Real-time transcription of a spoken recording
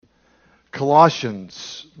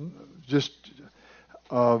Colossians, just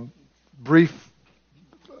a brief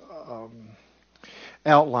um,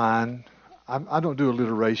 outline. I don't do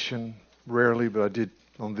alliteration rarely, but I did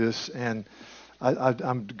on this, and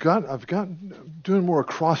I've gotten doing more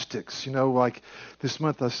acrostics. Like this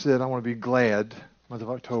month I said I want to be glad. Month of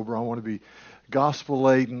October, I want to be gospel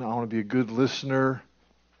laden. I want to be a good listener.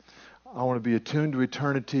 I want to be attuned to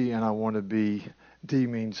eternity, and I want to be. D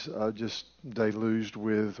means just deluged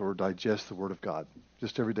with or digest the Word of God.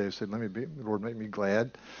 Just every day I said, Lord, make me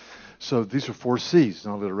glad. So these are 4 C's.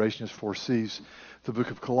 No alliteration is 4 C's. The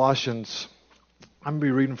book of Colossians. I'm going to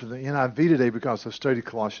be reading from the NIV today because I've studied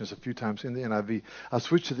Colossians a few times in the NIV. I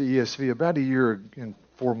switched to the ESV about a year and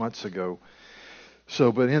 4 months ago.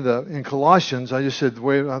 So, but in Colossians, I just said the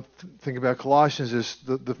way I think about Colossians is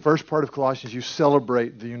the first part of Colossians, you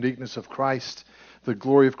celebrate the uniqueness of Christ, the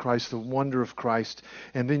glory of Christ, the wonder of Christ,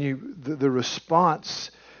 and then the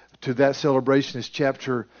response to that celebration is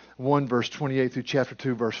chapter 1, verse 28 through chapter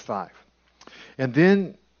 2, verse 5. And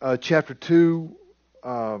then chapter 2,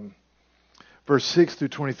 verse 6 through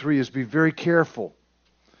 23 is be very careful.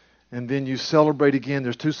 And then you celebrate again.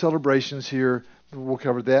 There's 2 celebrations here. We'll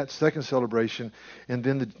cover that. Second celebration. And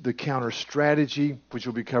then the counter strategy, which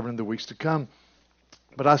we'll be covering in the weeks to come.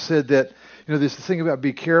 But I said that, this thing about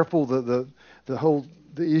be careful, the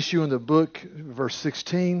issue in the book, verse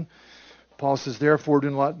 16, Paul says, therefore, do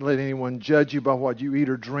not let anyone judge you by what you eat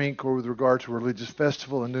or drink or with regard to a religious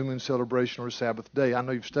festival, a new moon celebration, or a Sabbath day. I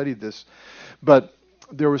know you've studied this. But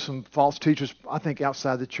there were some false teachers, I think,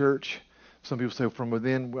 outside the church. Some people say from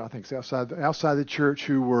within. I think it's outside the church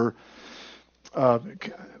who were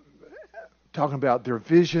talking about their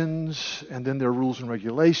visions and then their rules and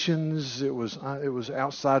regulations. It was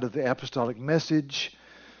outside of the apostolic message.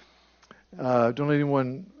 Don't let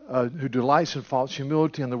anyone who delights in false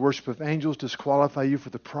humility and the worship of angels disqualify you for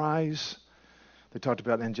the prize. They talked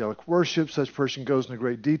about angelic worship. Such person goes into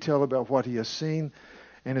great detail about what he has seen,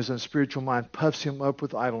 and his unspiritual mind puffs him up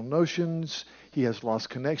with idle notions. He has lost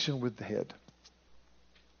connection with the head,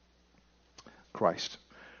 Christ,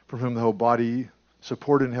 from whom the whole body,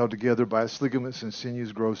 supported and held together by its ligaments and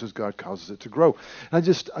sinews, grows as God causes it to grow. And I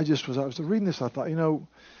was reading this, I thought,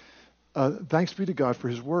 thanks be to God for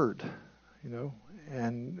His Word,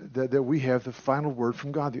 and that we have the final word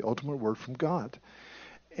from God, the ultimate word from God.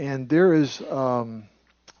 And there is a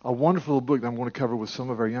wonderful book that I'm going to cover with some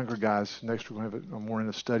of our younger guys. Next we're going to have a morning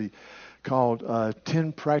of study called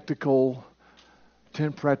 10 Practical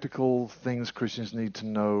Things Christians Need to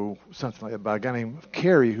Know, something like that, by a guy named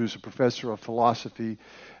Carey, who's a professor of philosophy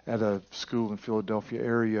at a school in Philadelphia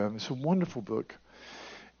area. It's a wonderful book.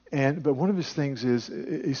 But one of his things is,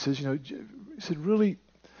 he says, really,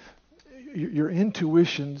 your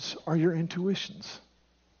intuitions are your intuitions.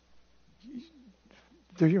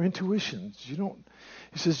 They're your intuitions. He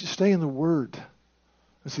says, just stay in the Word.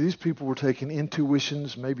 And see, these people were taking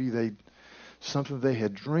intuitions, maybe something they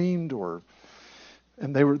had dreamed,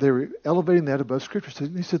 and they were elevating that above Scripture.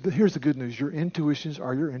 He said, here's the good news. Your intuitions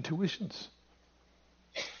are your intuitions.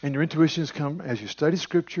 And your intuitions come as you study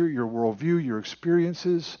Scripture, your worldview, your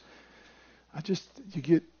experiences. You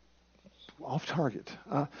get off target.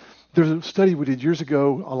 There's a study we did years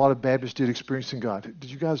ago. A lot of Baptists did Experiencing God. Did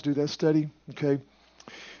you guys do that study? Okay.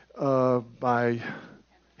 By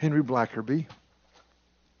Henry Blackerby.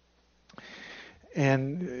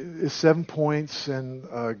 And it's 7 points, and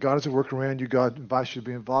God is at work around you. God invites you to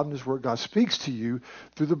be involved in His work. God speaks to you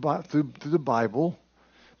through the Bible.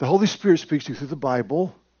 The Holy Spirit speaks to you through the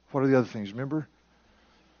Bible. What are the other things? Remember?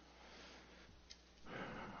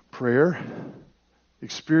 Prayer,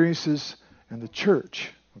 experiences, and the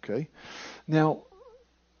church. Okay? Now,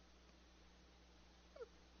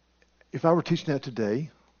 if I were teaching that today,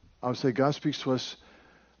 I would say God speaks to us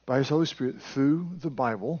by His Holy Spirit through the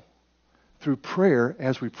Bible, through prayer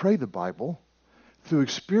as we pray the Bible, through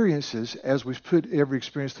experiences as we put every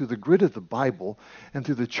experience through the grid of the Bible, and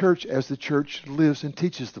through the church as the church lives and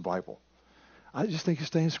teaches the Bible. I just think you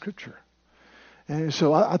stay in Scripture. And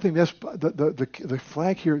so I think that's the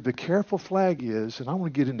flag here. The careful flag is, and I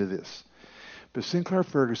want to get into this, but Sinclair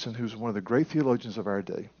Ferguson, who's one of the great theologians of our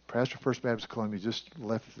day, pastor of First Baptist Columbia, just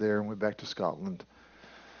left there and went back to Scotland,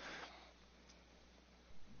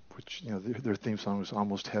 which, their theme song was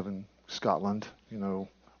Almost Heaven, Scotland,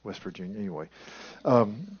 West Virginia. Anyway,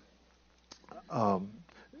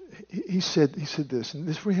 he said this, and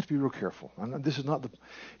this we have to be real careful. This is not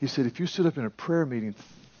he said, if you stood up in a prayer meeting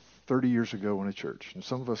 30 years ago in a church, and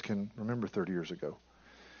some of us can remember 30 years ago,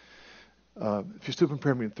 if you stood up in a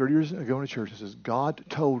prayer meeting 30 years ago in a church and says, God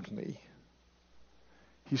told me,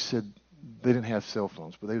 he said, They didn't have cell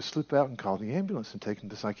phones, but they would slip out and call the ambulance and take them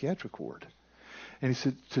to the psychiatric ward. And he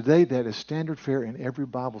said, today that is standard fare in every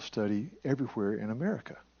Bible study everywhere in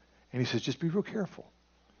America. And he says, just be real careful.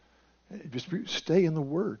 Stay in the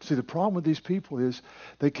Word. See, the problem with these people is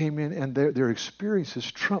they came in and their experiences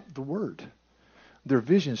trumped the Word. Their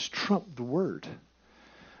visions trumped the Word.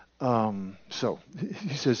 So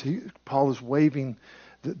he says, Paul is waving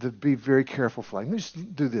the be very careful flag. Let me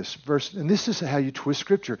just do this verse, and this is how you twist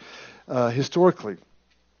Scripture historically.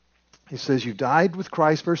 He says, you died with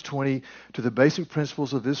Christ, verse 20, to the basic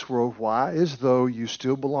principles of this world. Why? As though you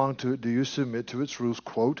still belong to it, do you submit to its rules?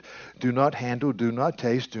 Quote, do not handle, do not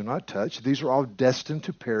taste, do not touch. These are all destined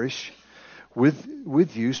to perish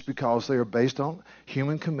with use because they are based on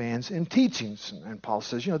human commands and teachings. And Paul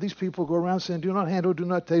says, these people go around saying, do not handle, do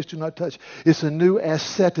not taste, do not touch. It's a new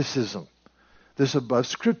asceticism. This is above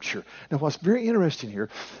Scripture. Now, what's very interesting here,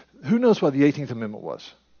 who knows what the 18th Amendment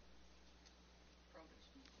was?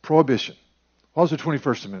 Prohibition. What was the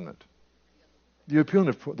 21st Amendment? The appeal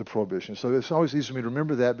of the prohibition. So it's always easy for me to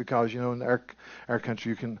remember that because, in our country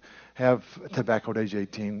you can have tobacco at age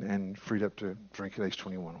 18 and freed up to drink at age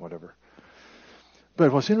 21, whatever.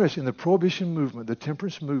 But what's interesting, the prohibition movement, the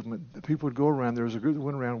temperance movement, the people would go around, there was a group that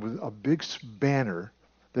went around with a big banner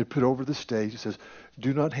they put over the stage. It says,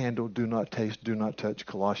 do not handle, do not taste, do not touch,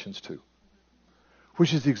 Colossians 2.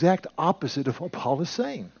 Which is the exact opposite of what Paul is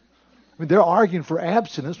saying. I mean, they're arguing for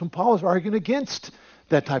abstinence when Paul is arguing against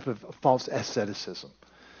that type of false asceticism.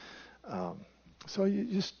 So you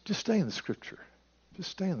just stay in the Scripture.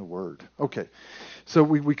 Just stay in the Word. Okay. So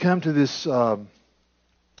we come to this,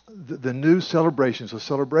 the new celebration. So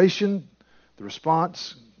celebration, the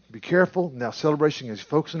response, be careful. Now celebration is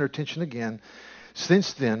focusing their attention again.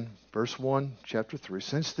 Since then, verse 1, chapter 3,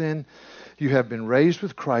 since then you have been raised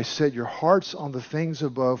with Christ. Set your hearts on the things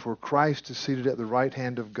above where Christ is seated at the right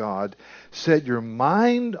hand of God. Set your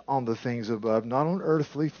mind on the things above, not on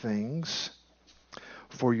earthly things.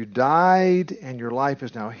 For you died, and your life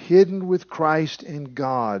is now hidden with Christ in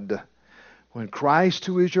God. When Christ,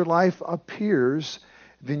 who is your life, appears,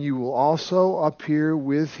 then you will also appear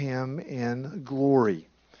with him in glory.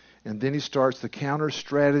 And then he starts the counter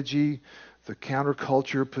strategy, the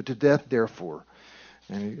counterculture, put to death, therefore.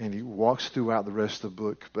 And he walks throughout the rest of the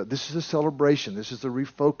book. But this is a celebration. This is the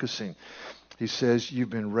refocusing. He says, you've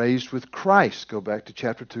been raised with Christ. Go back to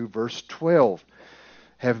chapter 2, verse 12.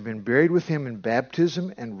 Having been buried with him in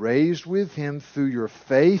baptism and raised with him through your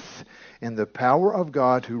faith in the power of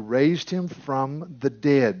God who raised him from the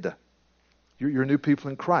dead. You're new people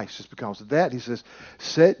in Christ. It's because of that. He says,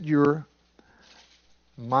 set your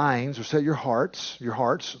minds, or set your hearts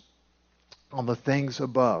on the things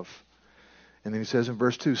above. And then he says in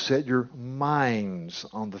verse 2, set your minds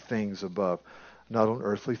on the things above, not on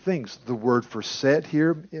earthly things. The word for set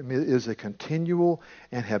here is a continual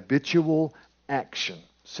and habitual action.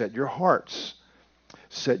 Set your hearts.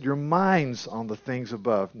 Set your minds on the things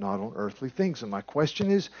above, not on earthly things. And my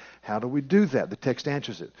question is, how do we do that? The text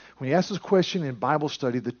answers it. When you ask this question in Bible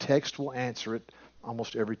study, the text will answer it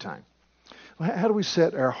almost every time. How do we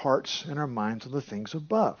set our hearts and our minds on the things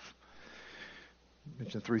above? I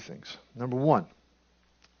mentioned three things. Number one,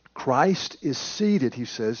 Christ is seated, he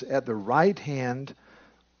says, at the right hand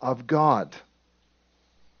of God.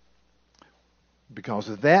 Because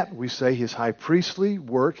of that, we say his high priestly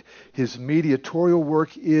work, his mediatorial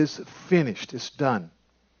work is finished. It's done.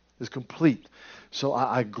 It's complete. So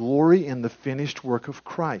I glory in the finished work of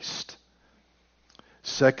Christ.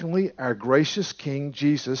 Secondly, our gracious King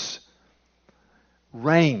Jesus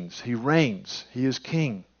reigns. He reigns. He is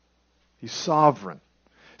king. He's sovereign.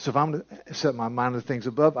 So if I'm to set my mind on the things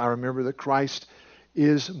above, I remember that Christ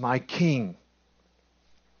is my king.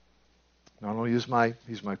 Not only is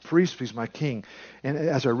he's my priest, but he's my king. And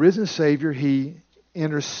as our risen Savior, he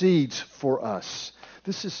intercedes for us.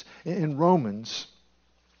 This is in Romans,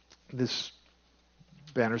 this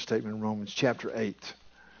banner statement in Romans chapter 8.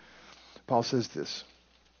 Paul says this.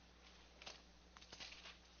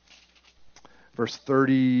 Verse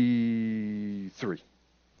 33.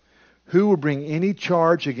 Who will bring any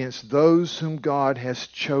charge against those whom God has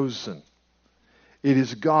chosen? It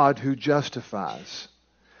is God who justifies.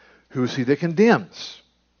 Who is he that condemns?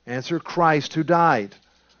 Answer, Christ who died.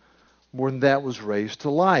 More than that, was raised to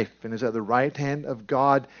life and is at the right hand of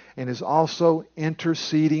God and is also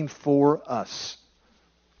interceding for us.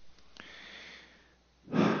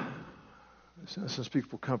 This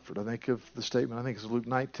unspeakable comfort. I think of the statement, I think it's Luke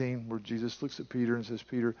 19, where Jesus looks at Peter and says,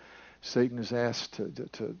 Peter, Satan is asked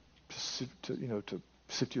to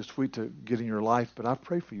sift you as wheat to get in your life, but I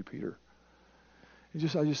pray for you, Peter. I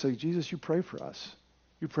just say, Jesus, you pray for us.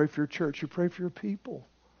 You pray for your church. You pray for your people.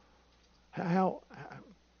 How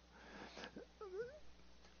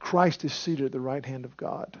Christ is seated at the right hand of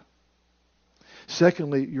God.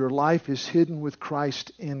 Secondly, your life is hidden with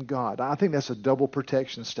Christ in God. I think that's a double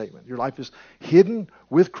protection statement. Your life is hidden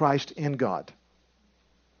with Christ in God.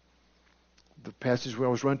 The passage we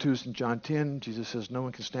always run to is in John 10. Jesus says, no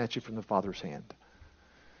one can snatch you from the Father's hand.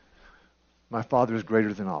 My Father is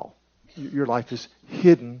greater than all. Your life is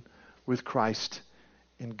hidden with Christ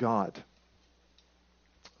in God.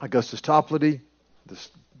 Augustus Toplady, this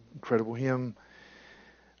incredible hymn,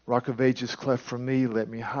 Rock of Ages, cleft from me, let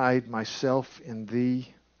me hide myself in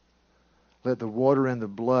thee. Let the water and the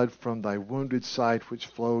blood from thy wounded side which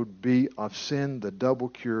flowed be of sin the double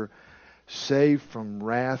cure. Save from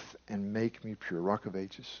wrath and make me pure. Rock of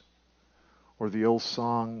Ages. Or the old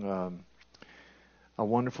song, A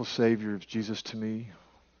wonderful Savior is Jesus to me.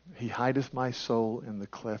 He hideth my soul in the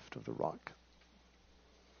cleft of the rock.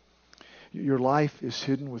 Your life is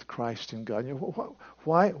hidden with Christ in God. You know,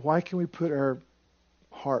 why can we put our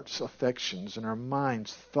hearts, affections, and our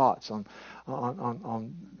minds, thoughts on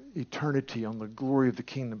eternity, on the glory of the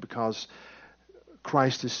kingdom? Because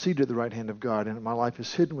Christ is seated at the right hand of God, and my life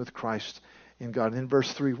is hidden with Christ in God. And in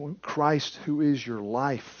verse 3, when Christ, who is your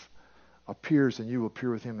life, appears, and you will appear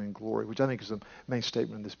with him in glory, which I think is the main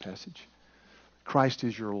statement in this passage. Christ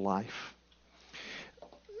is your life.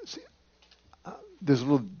 See, there's a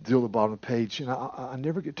little deal at the bottom of the page, and I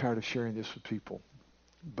never get tired of sharing this with people.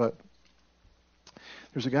 But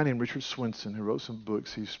there's a guy named Richard Swenson who wrote some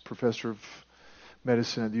books. He's professor of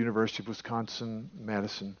medicine at the University of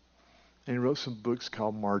Wisconsin-Madison. And he wrote some books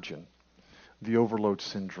called Margin, The Overload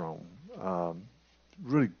Syndrome.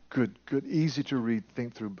 Really good, easy to read,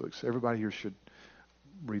 think through books. Everybody here should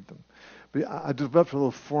read them. But I developed a little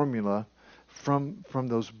formula from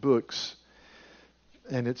those books,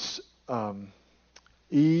 and it's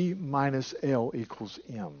E minus L equals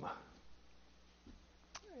M.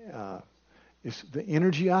 It's the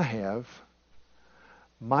energy I have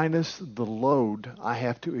minus the load I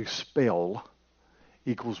have to expel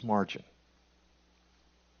equals margin.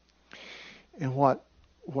 And what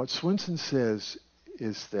Swenson says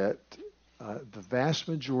is that the vast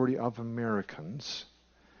majority of Americans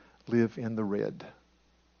live in the red.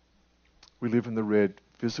 We live in the red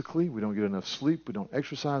physically. We don't get enough sleep. We don't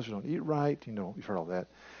exercise. We don't eat right. You know, you've heard all that.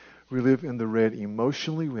 We live in the red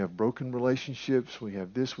emotionally. We have broken relationships. We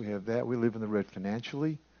have this. We have that. We live in the red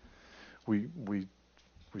financially. We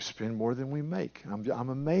spend more than we make. I'm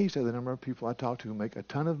amazed at the number of people I talk to who make a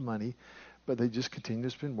ton of money, but they just continue to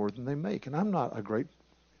spend more than they make. And I'm not a great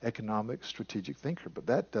economic, strategic thinker, but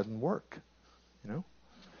that doesn't work, you know.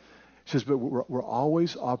 He says, but we're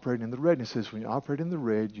always operating in the red. And he says, when you operate in the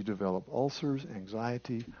red, you develop ulcers,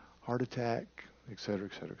 anxiety, heart attack, et cetera,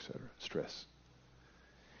 stress.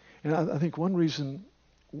 And I think one reason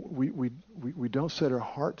we don't set our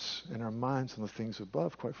hearts and our minds on the things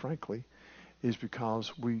above, quite frankly, is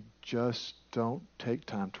because we just don't take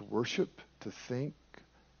time to worship, to think,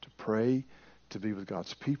 to pray, to be with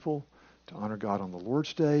God's people, to honor God on the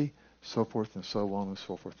Lord's Day, so forth and so on and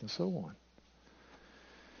so forth and so on.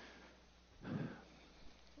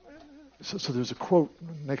 So there's a quote,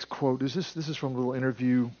 next quote. This is from a little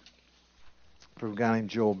interview from a guy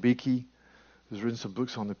named Joel Beakey, who's written some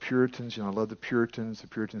books on the Puritans. You know, I love the Puritans, the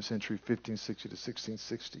Puritan century, 1560 to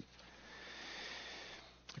 1660.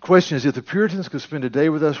 The question is, if the Puritans could spend a day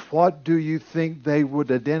with us, what do you think they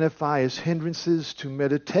would identify as hindrances to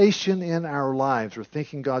meditation in our lives, or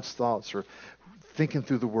thinking God's thoughts, or thinking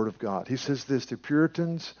through the Word of God? He says this: the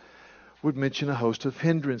Puritans would mention a host of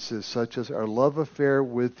hindrances, such as our love affair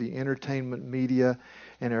with the entertainment media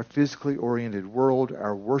and our physically oriented world,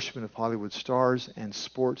 our worshiping of Hollywood stars and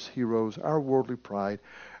sports heroes, our worldly pride,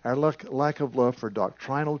 our lack of love for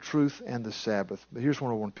doctrinal truth and the Sabbath. But here's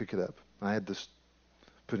one I want to pick it up. I had this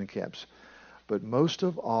put in caps. But most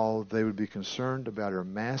of all, they would be concerned about our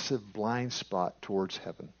massive blind spot towards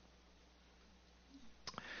heaven.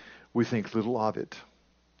 We think little of it.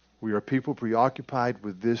 We are people preoccupied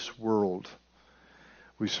with this world.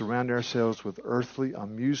 We surround ourselves with earthly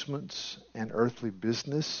amusements and earthly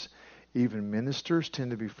business. Even ministers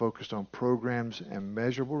tend to be focused on programs and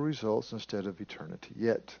measurable results instead of eternity.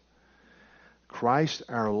 Yet, Christ,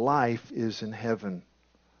 our life, is in heaven.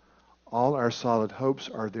 All our solid hopes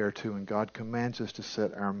are there too, and God commands us to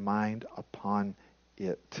set our mind upon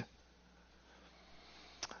it.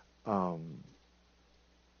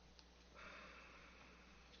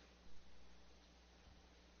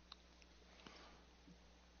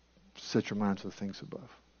 Set your minds to the things above.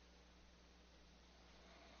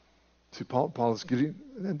 See, Paul is getting,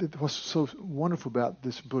 and what's so wonderful about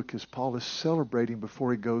this book is Paul is celebrating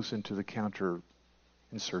before he goes into the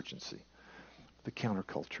counter-insurgency. the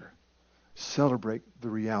counterculture. Celebrate the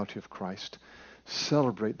reality of Christ.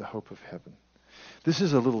 Celebrate the hope of heaven. This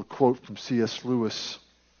is a little quote from C.S. Lewis.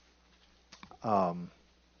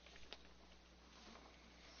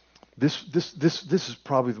 This is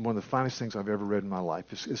probably one of the finest things I've ever read in my life.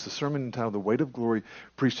 It's the sermon entitled "The Weight of Glory,"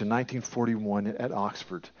 preached in 1941 at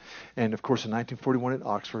Oxford. And of course, in 1941 at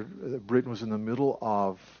Oxford, Britain was in the middle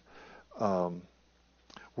of World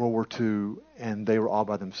War II, and they were all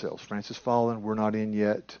by themselves. France has fallen. We're not in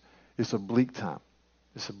yet. It's a bleak time.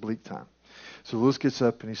 It's a bleak time. So Lewis gets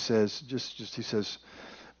up and he says, he says,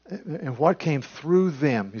 and what came through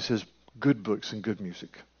them, he says, good books and good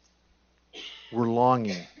music. We're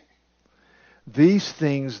longing. These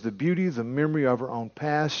things, the beauty, the memory of our own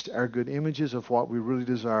past, are good images of what we really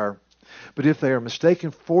desire. But if they are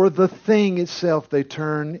mistaken for the thing itself, they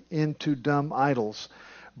turn into dumb idols,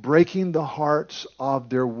 breaking the hearts of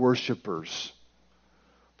their worshipers.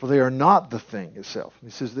 For they are not the thing itself.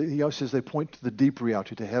 He also says they point to the deep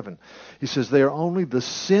reality, to heaven. He says they are only the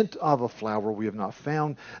scent of a flower we have not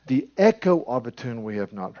found, the echo of a tune we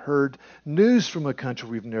have not heard, news from a country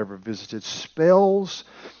we've never visited. Spells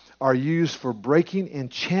are used for breaking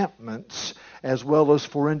enchantments as well as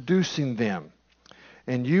for inducing them.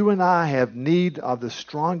 And you and I have need of the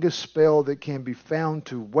strongest spell that can be found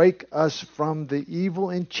to wake us from the evil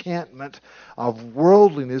enchantment of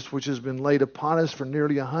worldliness which has been laid upon us for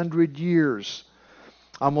nearly 100 years.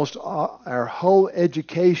 Almost our whole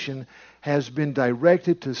education has been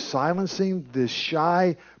directed to silencing this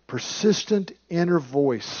shy, persistent inner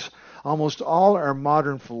voice. Almost all our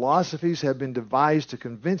modern philosophies have been devised to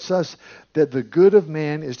convince us that the good of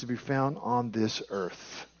man is to be found on this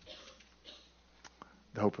earth.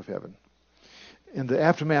 The hope of heaven. In the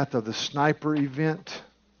aftermath of the sniper event,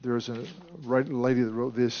 there was a lady that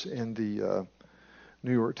wrote this in the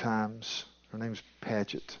New York Times. Her name's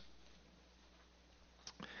Paget.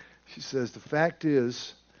 She says, the fact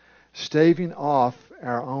is, staving off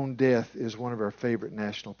our own death is one of our favorite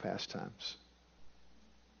national pastimes.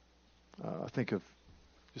 I think of,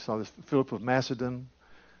 just saw this, Philip of Macedon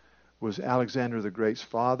was Alexander the Great's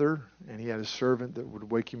father, and he had a servant that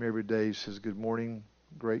would wake him every day. He says, good morning,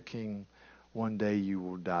 great king, one day you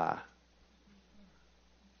will die.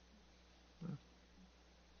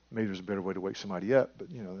 Maybe there's a better way to wake somebody up, but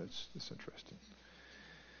that's interesting.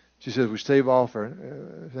 She says we stave off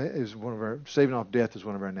saving off death is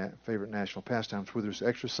one of our favorite national pastimes. Whether it's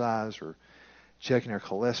exercise or checking our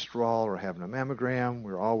cholesterol or having a mammogram,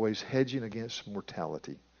 we're always hedging against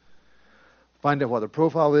mortality. Find out what the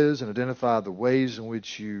profile is and identify the ways in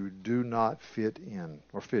which you do not fit in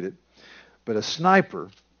or fit it. But a sniper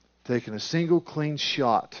taking a single clean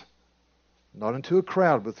shot, not into a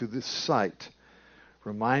crowd but through this sight,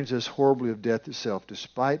 reminds us horribly of death itself.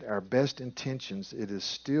 Despite our best intentions, it is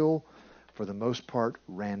still, for the most part,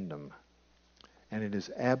 random. And it is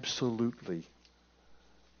absolutely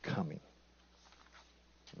coming.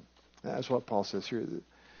 That's what Paul says here.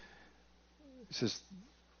 He says,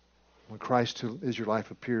 when Christ, who is your life,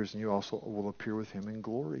 appears, and you also will appear with him in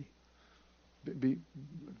glory.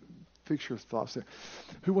 Fix your thoughts there.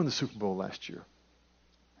 Who won the Super Bowl last year?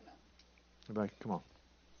 Everybody, come on.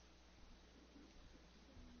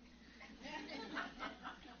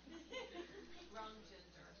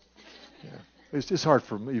 Yeah. It's hard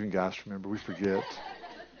for even guys to remember. We forget.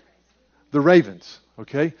 The Ravens,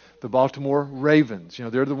 okay? The Baltimore Ravens.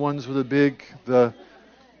 They're the ones with the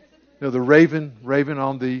raven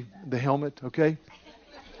on the helmet, okay?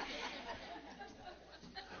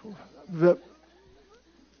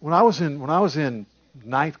 When I was in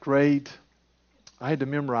ninth grade, I had to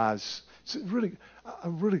memorize. I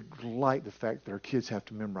really like the fact that our kids have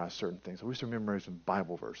to memorize certain things. I wish they were memorizing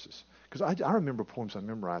Bible verses, because I remember poems I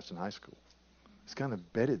memorized in high school. It's kind of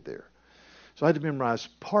embedded there. So I had to memorize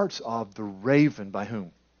parts of The Raven by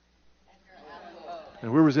whom?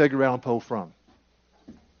 And where was Edgar Allan Poe from?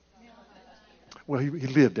 Well, he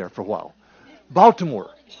lived there for a while. Baltimore.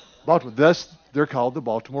 Thus, they're called the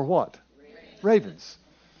Baltimore what? Ravens.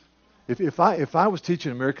 If I was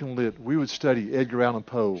teaching American Lit, we would study Edgar Allan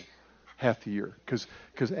Poe half the year, because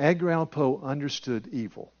Edgar Allan Poe understood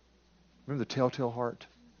evil. Remember the Telltale Heart?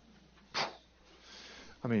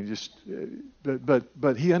 I mean,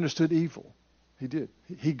 but he understood evil. He did.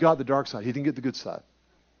 He got the dark side. He didn't get the good side.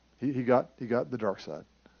 He got the dark side.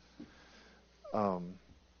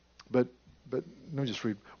 But let me just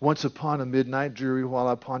read. Once upon a midnight dreary, while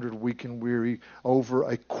I pondered weak and weary over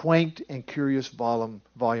a quaint and curious volume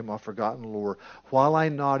of forgotten lore, while I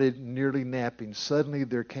nodded, nearly napping, suddenly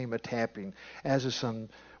there came a tapping, as of someone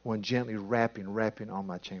gently rapping on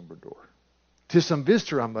my chamber door. 'Tis some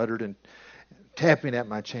visitor, I muttered, and tapping at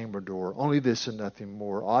my chamber door. Only this and nothing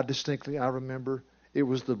more. Odd distinctly I remember, it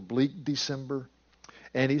was the bleak December,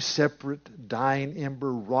 and each separate dying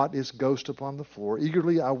ember wrought its ghost upon the floor.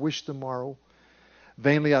 Eagerly I wished the morrow.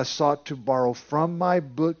 Vainly I sought to borrow from my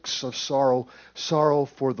books of sorrow, sorrow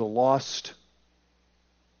for the lost.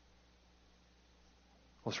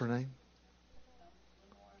 What's her name?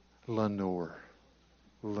 Lenore.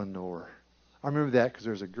 Lenore. I remember that because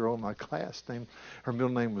there was a girl in my class named, her middle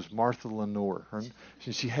name was Martha Lenore.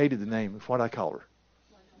 She hated the name. What did I call her?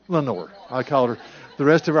 Lenore. I called her, the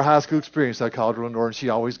rest of her high school experience, I called her Lenore, and she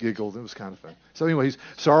always giggled. It was kind of fun. So anyways,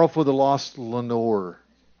 sorrow for the lost Lenore.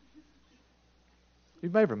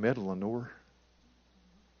 You've ever met a Lenore?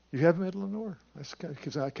 You haven't met a Lenore? That's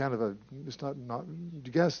because I kind of it's not.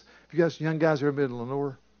 You guys, if you guys, young guys, ever met a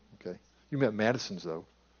Lenore? Okay, you met Madison's though.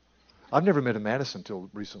 I've never met a Madison until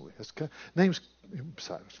recently. That's names.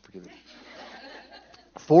 Besides, forget it.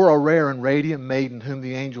 For a rare and radiant maiden whom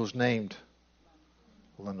the angels named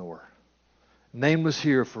Lenore, nameless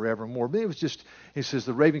here forevermore. But it was just. He says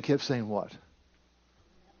the raven kept saying what?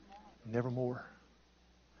 Nevermore.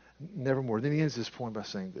 Nevermore. Then he ends this poem by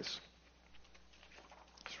saying this.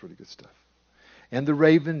 It's really good stuff. And the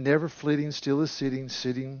raven, never flitting, still is sitting,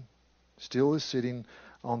 still is sitting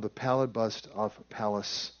on the pallid bust of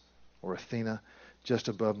Pallas or Athena, just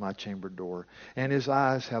above my chamber door. And his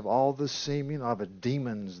eyes have all the seeming of a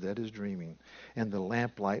demon's that is dreaming, and the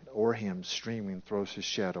lamplight o'er him streaming throws his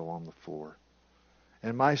shadow on the floor.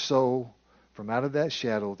 And my soul, from out of that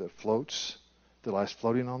shadow that lies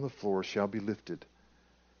floating on the floor, shall be lifted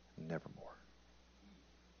nevermore.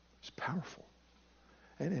 It's powerful.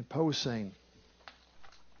 And Poe is saying,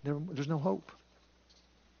 there's no hope.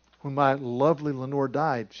 When my lovely Lenore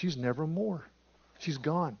died, she's nevermore. She's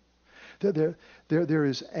gone. There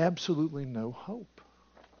is absolutely no hope.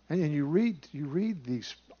 And you read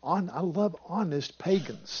these. I love honest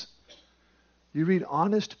pagans. You read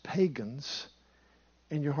honest pagans,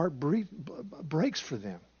 and your heart breaks for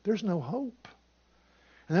them. There's no hope.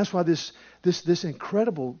 And that's why this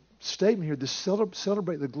incredible statement here, this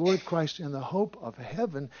celebrate the glory of Christ and the hope of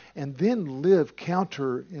heaven, and then live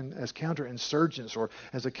as counterinsurgents or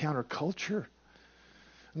as a counterculture.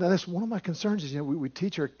 Now that's one of my concerns is, we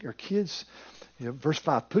teach our kids, verse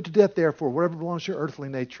 5, put to death therefore whatever belongs to your earthly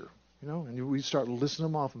nature. And we start listing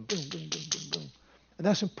them off and boom, boom, boom, boom, boom. And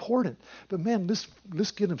that's important. But man,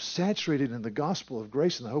 let's get them saturated in the gospel of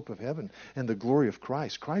grace and the hope of heaven and the glory of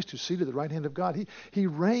Christ. Christ who's seated at the right hand of God. He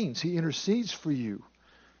reigns. He intercedes for you.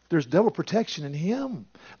 There's double protection in Him.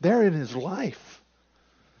 There in His life.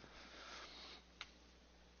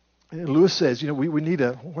 And Lewis says, we need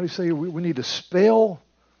what do you say? We need a spell.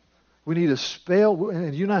 We need a spell.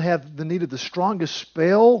 And you not have the need of the strongest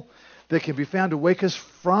spell that can be found to wake us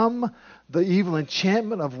from the evil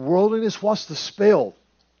enchantment of worldliness. What's the spell?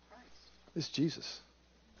 It's Jesus.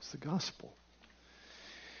 It's the gospel.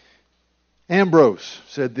 Ambrose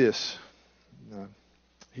said this.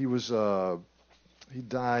 He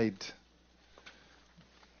died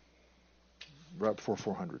right before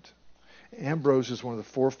 400. Ambrose is one of the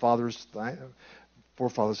forefathers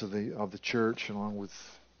of the church, along with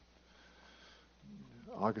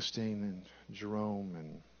Augustine and Jerome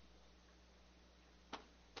and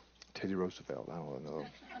Teddy Roosevelt. I don't know.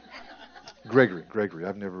 Gregory.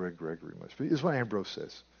 I've never read Gregory much, but it's what Ambrose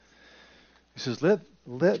says. He says,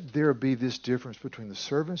 let there be this difference between the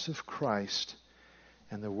servants of Christ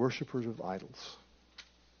and the worshipers of idols,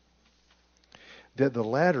 that the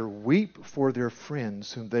latter weep for their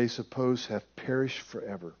friends whom they suppose have perished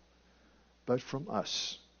forever, but from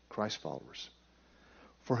us, Christ followers,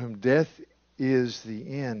 for whom death is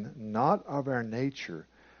the end, not of our nature,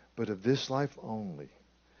 but of this life only.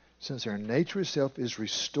 Since our nature itself is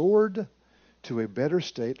restored to a better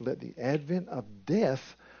state, let the advent of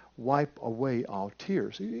death wipe away all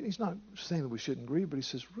tears. He's not saying that we shouldn't grieve, but he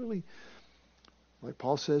says, really, like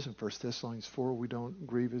Paul says in 1 Thessalonians 4, we don't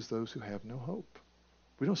grieve as those who have no hope.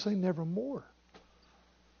 We don't say nevermore.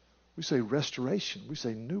 We say restoration. We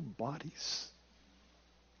say new bodies.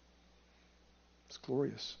 It's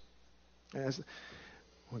glorious.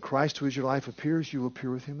 When Christ, who is your life, appears, you will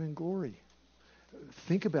appear with Him in glory.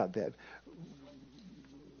 Think about that.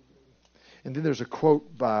 And then there's a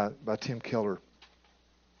quote by Tim Keller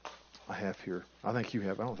I have here. I think you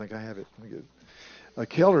have. I don't think I have it. Let me get it.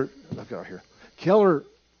 Keller, I've got it here. Keller,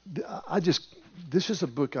 this is a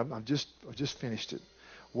book, I've just finished it.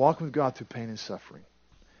 Walking with God Through Pain and Suffering.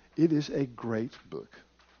 It is a great book.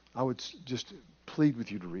 I would just plead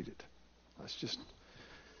with you to read it. It's just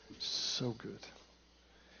so good.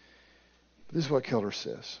 This is what Keller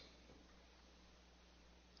says.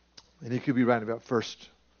 And he could be writing about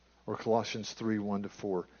or Colossians 3, 1 to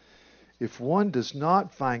 4. If one does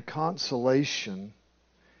not find consolation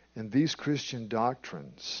in these Christian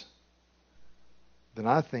doctrines, then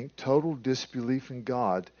I think total disbelief in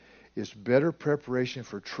God is better preparation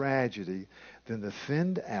for tragedy than the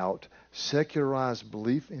thinned out, secularized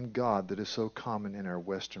belief in God that is so common in our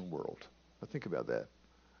Western world. Now think about that.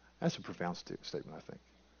 That's a profound statement, I think.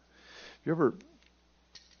 You ever,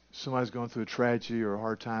 somebody's going through a tragedy or a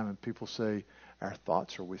hard time and people say, our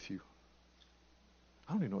thoughts are with you.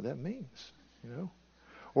 I don't even know what that means, you know.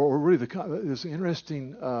 Or really, there's an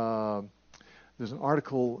interesting, there's an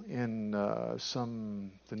article in the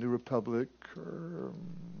New Republic, or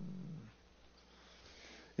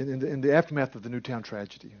in the aftermath of the Newtown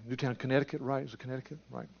tragedy. Newtown, Connecticut, right? Is it Connecticut?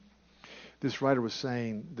 Right. This writer was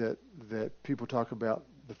saying that people talk about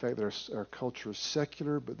the fact that our culture is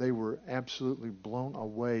secular, but they were absolutely blown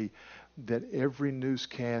away that every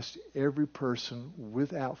newscast, every person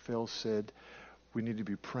without fail said, we need to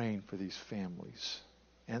be praying for these families.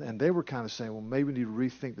 And they were kind of saying, well, maybe we need to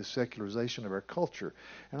rethink the secularization of our culture.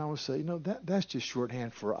 And I would say, that's just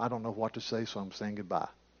shorthand for I don't know what to say, so I'm saying goodbye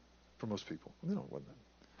for most people. They don't want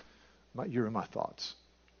that. You're in my thoughts,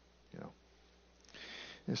 you know.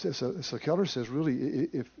 And so Keller says, really,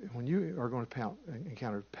 when you are going to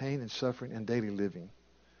encounter pain and suffering in daily living,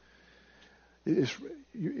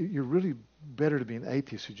 you're really better to be an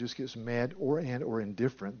atheist who just gets mad or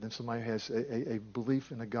indifferent than somebody who has a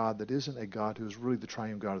belief in a God that isn't a God who is really the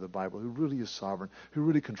triune God of the Bible, who really is sovereign, who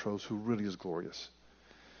really controls, who really is glorious.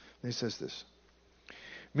 And he says this.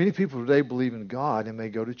 Many people today believe in God and may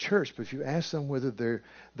go to church, but if you ask them whether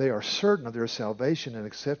they are certain of their salvation and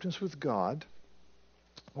acceptance with God,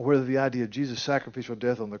 or whether the idea of Jesus' sacrificial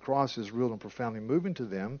death on the cross is real and profoundly moving to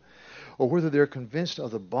them, or whether they're convinced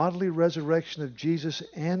of the bodily resurrection of Jesus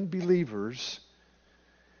and believers,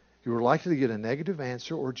 you are likely to get a negative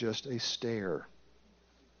answer or just a stare.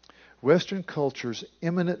 Western culture's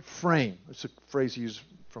immanent frame, it's a phrase used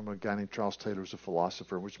from a guy named Charles Taylor, who's a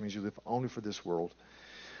philosopher, which means you live only for this world.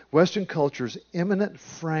 Western culture's immanent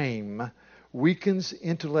frame weakens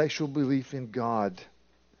intellectual belief in God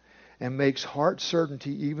and makes heart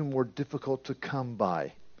certainty even more difficult to come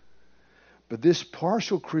by. But this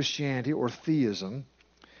partial Christianity or theism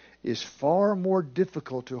is far more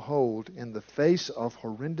difficult to hold in the face of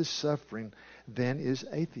horrendous suffering than is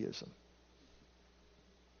atheism.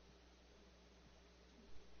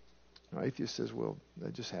 Now, atheist says, well,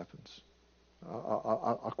 that just happens.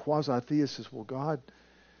 A quasi-theist says, well, God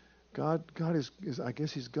is, I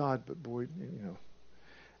guess he's God, but boy, you know.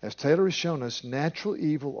 As Taylor has shown us, natural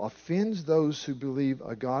evil offends those who believe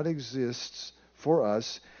a God exists for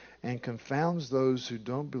us and confounds those who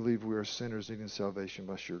don't believe we are sinners needing salvation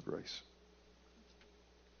by sheer grace.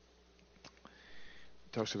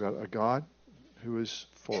 It talks about a God who is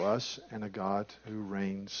for us and a God who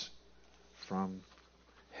reigns from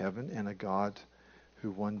heaven and a God who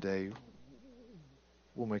one day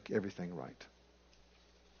will make everything right.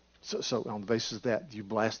 So on the basis of that, you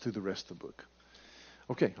blast through the rest of the book.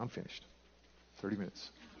 Okay, I'm finished. 30 minutes.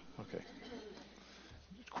 Okay.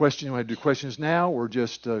 Question, you want to do questions now, or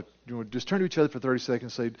just you want to just turn to each other for 30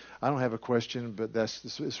 seconds and say, I don't have a question, but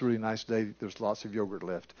it's a really nice day. There's lots of yogurt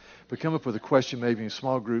left. But come up with a question maybe in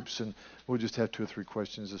small groups, and we'll just have 2 or 3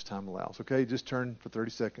 questions as time allows. Okay, just turn for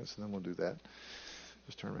 30 seconds, and then we'll do that.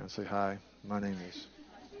 Just turn around and say, hi, my name is.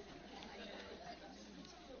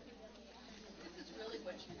 This is really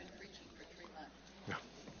what you've been preaching for 3 months. Yeah,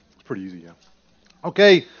 it's pretty easy, yeah.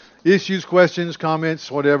 Okay, issues, questions,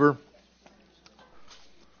 comments, whatever.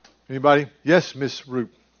 Anybody? Yes, Miss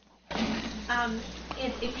Root.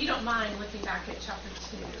 If you don't mind looking back at chapter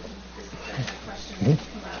 2, this is a question that's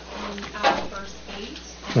come up in verse 8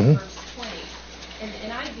 and verse 20. In the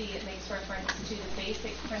NIV, it makes reference to the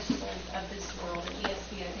basic principles of this world. And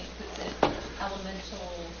ESV, I think, puts it elemental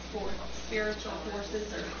spiritual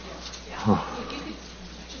forces. If you could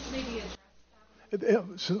just maybe address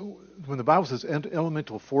that. So when the Bible says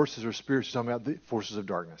elemental forces or spirits, it's talking about the forces of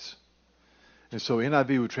darkness. And so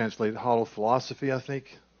NIV would translate hollow philosophy, I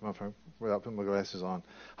think, without putting my glasses on,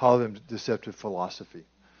 hollow and deceptive philosophy.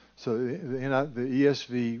 So the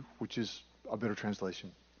ESV, which is a better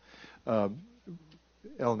translation,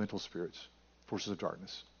 elemental spirits, forces of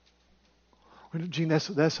darkness. Gene,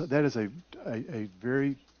 that is a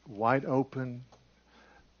very wide open,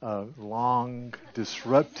 long,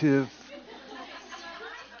 disruptive.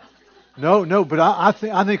 No, but I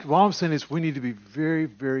think what I'm saying is we need to be very,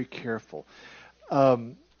 very careful.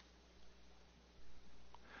 I'll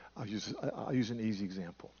use an easy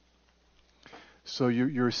example. So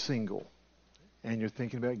you're single, and you're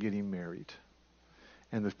thinking about getting married,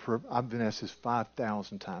 And I've been asked this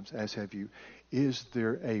 5,000 times, as have you. Is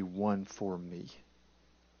there a one for me?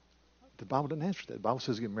 The Bible doesn't answer that. The Bible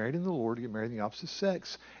says get married in the Lord, get married in the opposite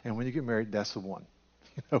sex, and when you get married, that's the one.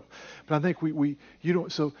 But I think you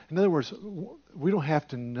don't. So in other words, we don't have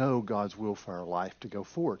to know God's will for our life to go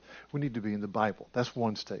forward. We need to be in the Bible. That's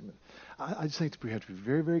one statement. I just think that we have to be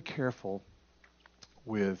very, very careful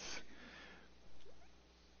with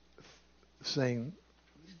saying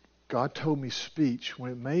God told me speech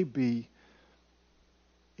when it may be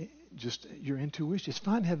just your intuition. It's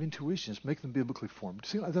fine to have intuitions. Make them biblically formed.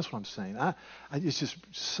 See, that's what I'm saying. It's just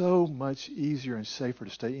so much easier and safer to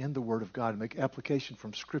stay in the Word of God and make application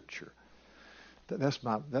from Scripture. That's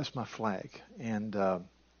my flag. And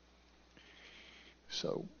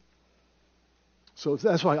so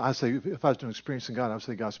that's why I say if I was doing experiencing God, I would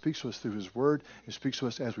say God speaks to us through His Word and speaks to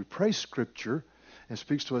us as we pray Scripture and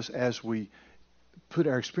speaks to us as we put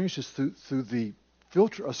our experiences through the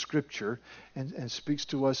filter of Scripture and speaks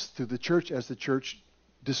to us through the church as the church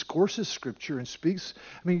discourses Scripture and speaks.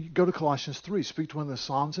 I mean, go to Colossians 3. Speak to one of the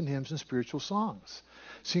psalms and hymns and spiritual songs.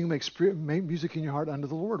 Sing, make music in your heart unto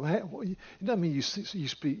the Lord. It doesn't mean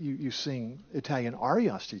you sing Italian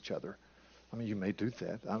arias to each other. I mean, you may do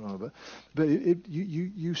that. I don't know, but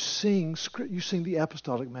you sing the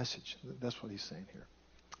apostolic message. That's what he's saying here.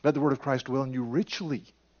 Let the word of Christ dwell in you richly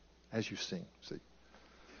as you sing. See.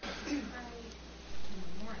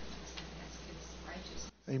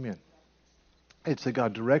 Amen. It's that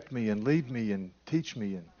God direct me and lead me and teach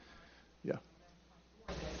me and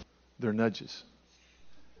they're nudges.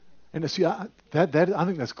 And see, I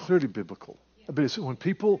think that's clearly biblical. But it's when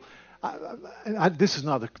people, this is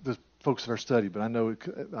not the focus of our study, but I know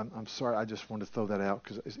I'm sorry. I just wanted to throw that out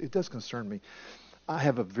because it does concern me. I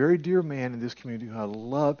have a very dear man in this community who I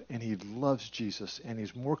love, and he loves Jesus, and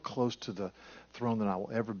he's more close to the throne than I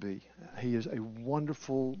will ever be. He is a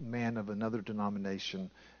wonderful man of another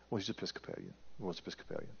denomination. Well, he's Episcopalian. He was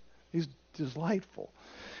Episcopalian. He's delightful.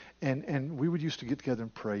 And we would used to get together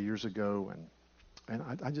and pray years ago, and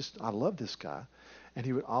I love this guy. And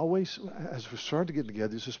he would always, as we started to get together,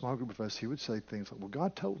 there's a small group of us, he would say things like, well,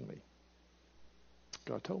 God told me.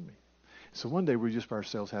 God told me. So one day we were just by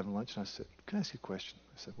ourselves having lunch, and I said, can I ask you a question?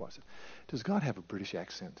 I said, what? I said, does God have a British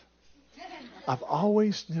accent? I've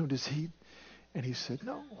always, does he? And he said,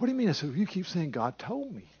 no. What do you mean? I said, well, you keep saying God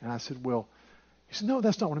told me. And I said, well, he said, no,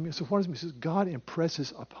 that's not what I mean. I said, what does it mean? He says, God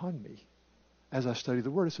impresses upon me as I study the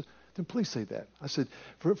Word. I said, then please say that. I said,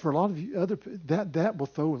 for a lot of you that will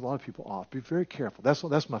throw a lot of people off. Be very careful.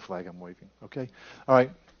 That's my flag I'm waving. Okay? All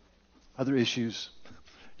right. Other issues?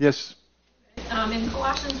 Yes? In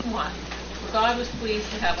Colossians 1, for God was pleased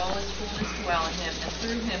to have all his fullness dwell in him, and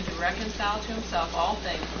through him to reconcile to himself all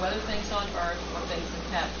things, whether things on earth or things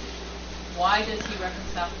in heaven. Why does he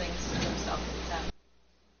reconcile things to himself in heaven?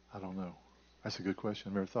 I don't know. That's a good question.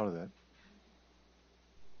 I've never thought of that.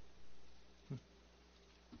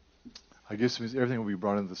 I guess it means everything will be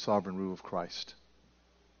brought into the sovereign rule of Christ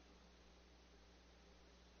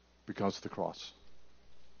because of the cross.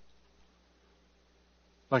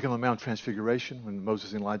 Like on the Mount Transfiguration, when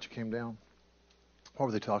Moses and Elijah came down, what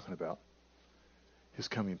were they talking about? His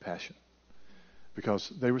coming passion.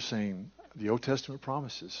 Because they were saying the Old Testament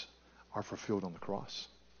promises are fulfilled on the cross.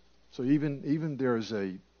 So even there is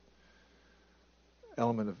a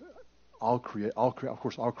element of of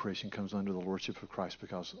course, all creation comes under the lordship of Christ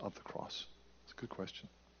because of the cross. It's a good question.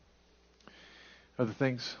 Other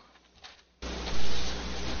things?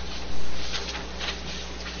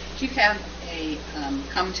 Do you have a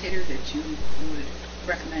commentator that you would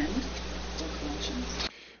recommend for Colossians?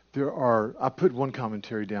 I put one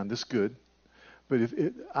commentary down. This is good, but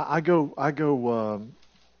I don't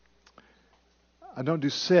do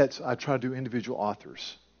sets. I try to do individual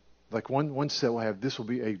authors. Like one set will have, this will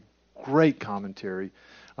be a great commentary.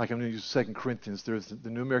 Like I'm going to use 2 Corinthians. There's the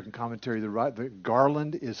New American Commentary. The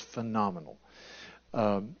Garland is phenomenal.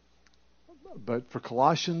 But for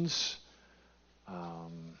Colossians,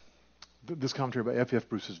 this commentary by F.F.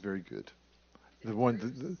 Bruce is very good.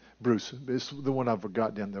 Bruce, it's the one I've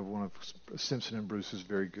got down there. One of Simpson and Bruce is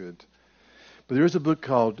very good. But there is a book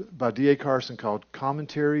by D.A. Carson called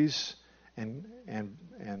Commentaries and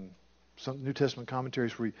some New Testament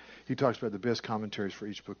commentaries where he talks about the best commentaries for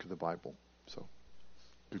each book of the Bible. So,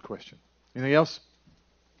 good question. Anything else?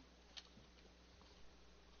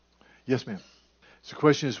 Yes, ma'am. So the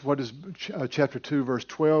question is, what does chapter 2, verse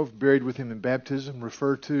 12, buried with him in baptism,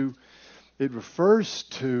 refer to? It refers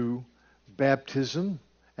to baptism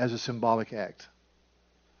as a symbolic act.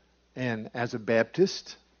 And as a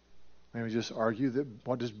Baptist, let me just argue that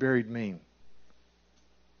what does buried mean?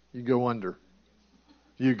 You go under.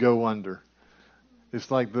 You go under. It's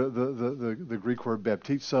like the Greek word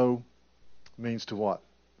baptizo means to what?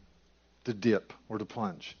 To dip or to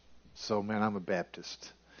plunge. So, man, I'm a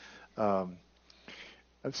Baptist. Let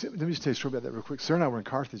me just tell you a story about that real quick. Sarah and I were in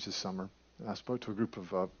Carthage this summer, and I spoke to a group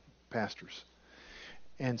of pastors.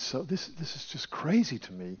 And so this is just crazy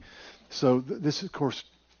to me. So this, of course,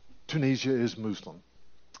 Tunisia is Muslim.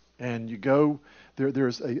 And you go,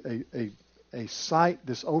 there's a site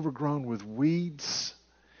that's overgrown with weeds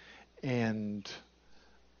and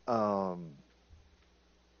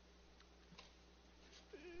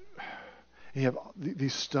you have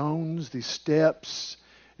these stones, these steps,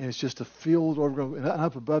 and it's just a field overgrown. And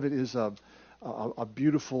up above it is a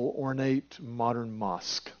beautiful, ornate, modern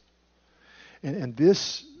mosque. And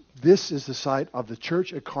this is the site of the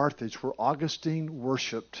church at Carthage where Augustine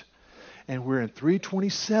worshipped. And we're in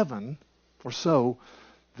 327 or so,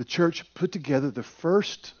 the church put together the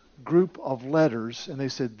first group of letters, and they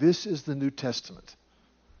said, this is the New Testament.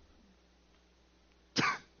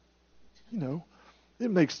 It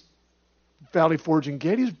makes Valley Forge and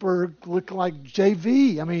Gettysburg look like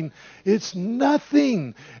JV. I mean, it's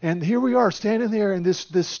nothing. And here we are standing there in this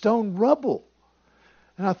stone rubble.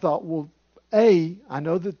 And I thought, well, I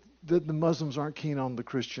know that the Muslims aren't keen on the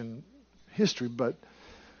Christian history, but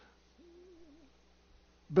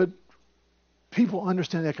people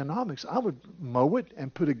understand economics. I would mow it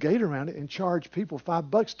and put a gate around it and charge people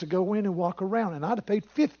 $5 to go in and walk around, and I'd have paid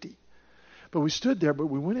 $50. But we stood there, but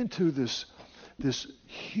we went into this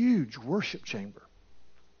huge worship chamber.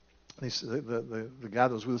 The guy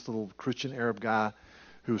that was with us, the little Christian Arab guy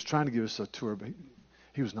who was trying to give us a tour, but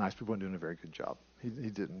he was nice. He wasn't doing a very good job. He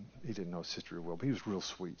didn't know his history well, but he was real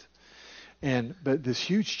sweet. But this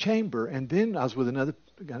huge chamber, and then I was with another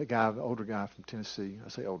guy, an older guy from Tennessee. I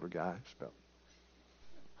say older guy,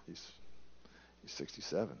 he's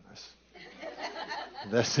 67.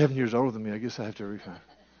 That's 7 years older than me. I guess I have to refine.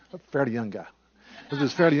 A fairly young guy.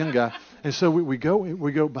 This fairly young guy, and so we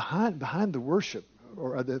go behind the worship,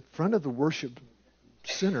 or at the front of the worship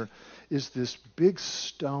center is this big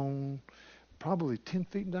stone, probably 10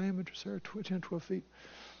 feet in diameter, Sarah, 10, 12 feet.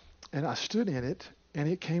 And I stood in it, and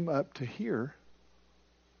it came up to here,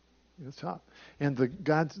 the top. And the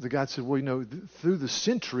guide said, well, through the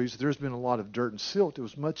centuries, there's been a lot of dirt and silt. It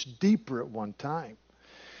was much deeper at one time.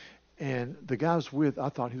 And the guy I was with, I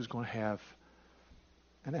thought he was going to have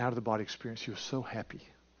an out-of-the-body experience. He was so happy.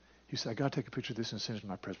 He said, I got to take a picture of this and send it to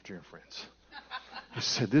my Presbyterian friends. He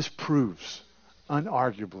said, this proves,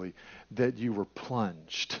 unarguably, that you were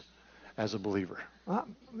plunged as a believer. I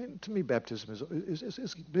mean, to me, baptism is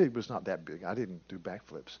big, but it's not that big. I didn't do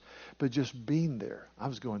backflips. But just being there, I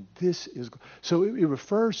was going, this is... So it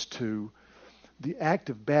refers to the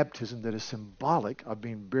act of baptism that is symbolic of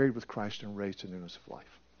being buried with Christ and raised to newness of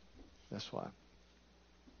life. That's why.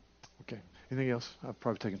 Okay. Anything else? I've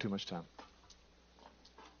probably taken too much time.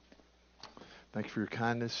 Thank you for your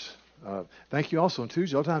kindness. Thank you also on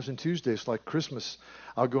Tuesday. All times on Tuesday, it's like Christmas.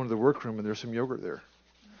 I'll go into the workroom and there's some yogurt there.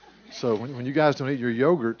 So when you guys don't eat your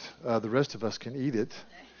yogurt, the rest of us can eat it.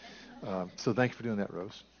 So thank you for doing that,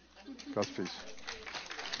 Rose. God's peace.